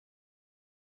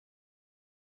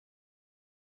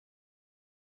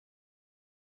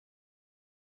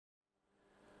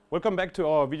Welcome back to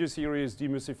our video series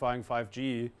Demystifying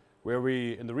 5G, where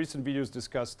we in the recent videos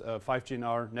discussed 5G and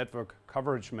our network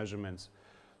coverage measurements.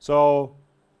 So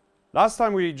last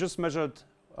time we just measured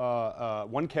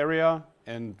one carrier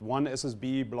and one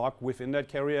SSB block within that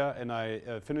carrier, and I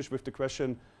finished with the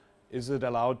question, is it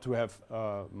allowed to have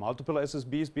multiple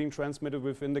SSBs being transmitted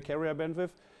within the carrier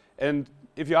bandwidth? And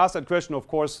if you ask that question, of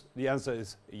course, the answer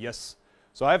is yes.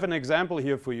 So I have an example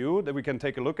here for you that we can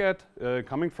take a look at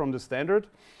coming from the standard.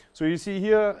 So you see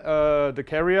here the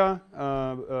carrier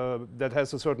that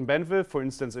has a certain bandwidth. For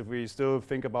instance, if we still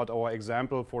think about our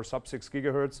example for sub-6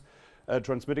 gigahertz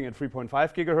transmitting at 3.5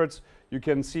 gigahertz, you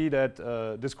can see that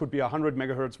this could be a 100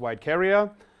 megahertz wide carrier.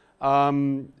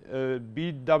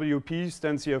 BWP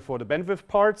stands here for the bandwidth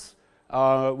parts,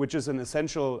 which is an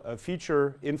essential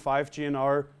feature in 5G and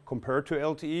R compared to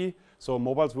LTE. So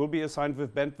mobiles will be assigned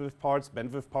with bandwidth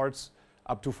parts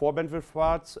up to 4 bandwidth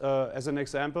parts as an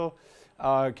example.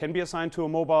 Can be assigned to a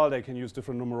mobile, they can use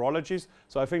different numerologies.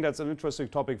 So I think that's an interesting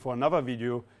topic for another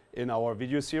video in our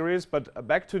video series. But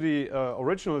back to the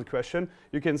original question,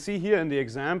 you can see here in the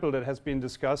example that has been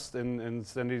discussed in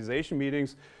standardization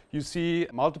meetings, you see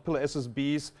multiple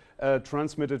SSBs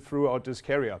transmitted throughout this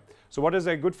carrier. So what is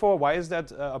that good for? Why is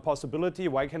that a possibility?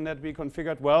 Why can that be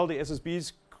configured? Well, the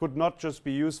SSBs could not just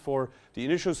be used for the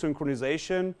initial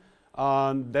synchronization,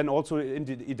 then also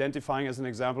identifying, as an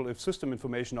example, if system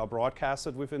information are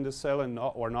broadcasted within the cell and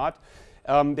or not.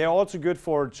 They're also good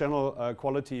for channel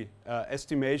quality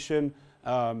estimation,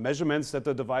 measurements that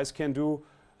the device can do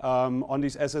on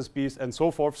these SSBs and so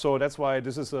forth. So that's why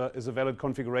this is a valid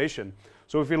configuration.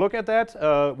 So if we look at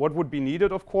that, what would be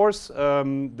needed, of course,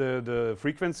 the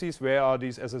frequencies where are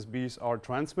these SSBs are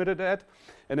transmitted at,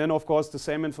 and then of course the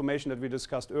same information that we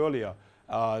discussed earlier,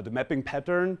 the mapping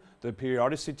pattern, the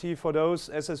periodicity for those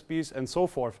SSBs and so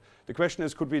forth. The question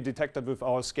is, could we detect that with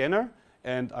our scanner?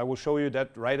 And I will show you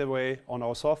that right away on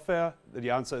our software.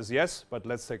 The answer is yes, but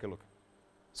let's take a look.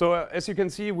 So as you can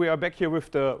see, we are back here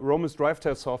with the Rohde Drive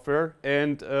test software,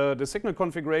 and the signal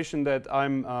configuration that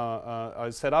I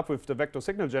set up with the vector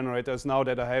signal generator is now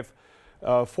that I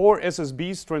have 4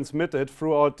 SSBs transmitted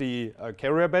throughout the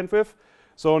carrier bandwidth.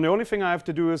 So the only thing I have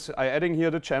to do is I'm adding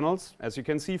here the channels, as you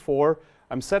can see 4.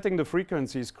 I'm setting the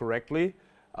frequencies correctly,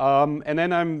 and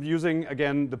then I'm using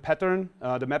again the pattern,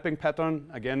 the mapping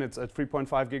pattern. Again, it's at 3.5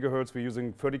 gigahertz. We're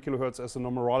using 30 kilohertz as a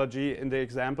numerology in the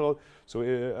example. So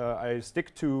I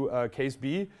stick to case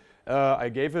B. I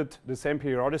gave it the same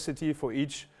periodicity for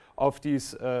each of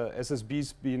these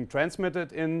SSBs being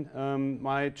transmitted in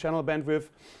my channel bandwidth.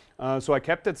 So I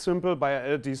kept it simple by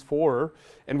adding these 4,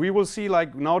 and we will see,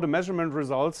 like now the measurement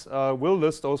results will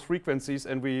list those frequencies,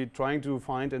 and we're trying to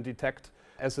find and detect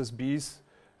SSBs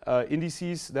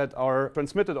indices that are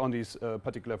transmitted on these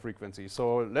particular frequencies.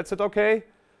 So let's hit OK.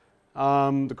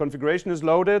 The configuration is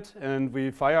loaded, and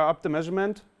we fire up the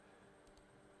measurement.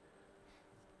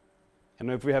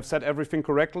 And if we have set everything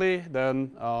correctly,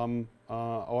 then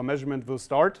our measurement will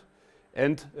start,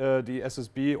 and the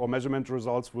SSB or measurement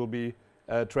results will be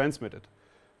transmitted.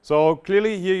 So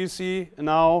clearly here you see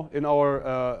now in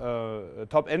our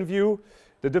top end view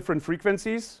the different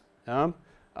frequencies.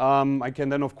 I can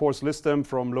then of course list them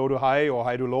from low to high or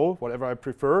high to low, whatever I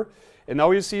prefer. And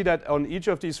now you see that on each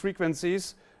of these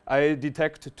frequencies I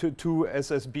detect two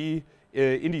SSB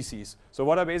indices. So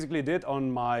what I basically did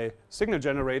on my signal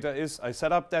generator is I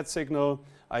set up that signal,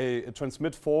 I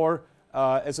transmit 4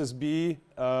 SSB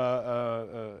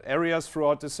areas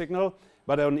throughout the signal,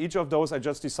 but on each of those I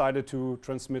just decided to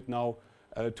transmit now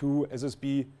 2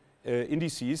 SSB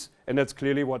indices, and that's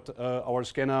clearly what our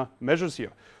scanner measures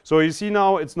here. So you see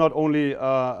now it's not only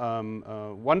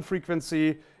one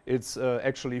frequency, it's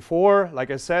actually 4.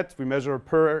 Like I said, we measure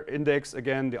per index,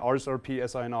 again, the RSRP,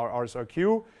 SINR,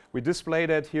 RSRQ. We display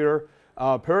that here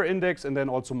per index, and then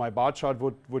also my bar chart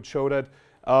would show that.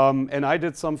 And I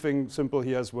did something simple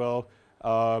here as well.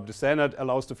 The standard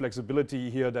allows the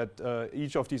flexibility here that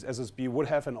each of these SSB would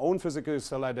have an own physical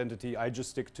cell identity. I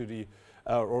just stick to the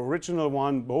original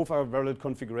one. Both are valid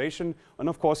configuration. And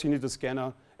of course, you need a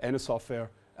scanner and a software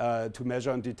to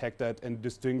measure and detect that and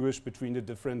distinguish between the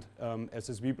different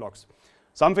SSB blocks.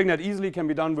 Something that easily can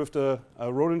be done with the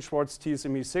Rohde Schwarz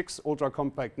TSME6 ultra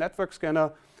compact network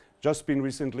scanner, just been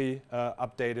recently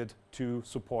updated to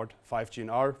support 5G and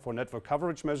R for network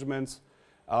coverage measurements,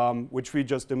 which we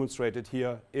just demonstrated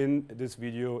here in this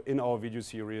video, in our video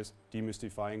series,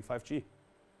 Demystifying 5G.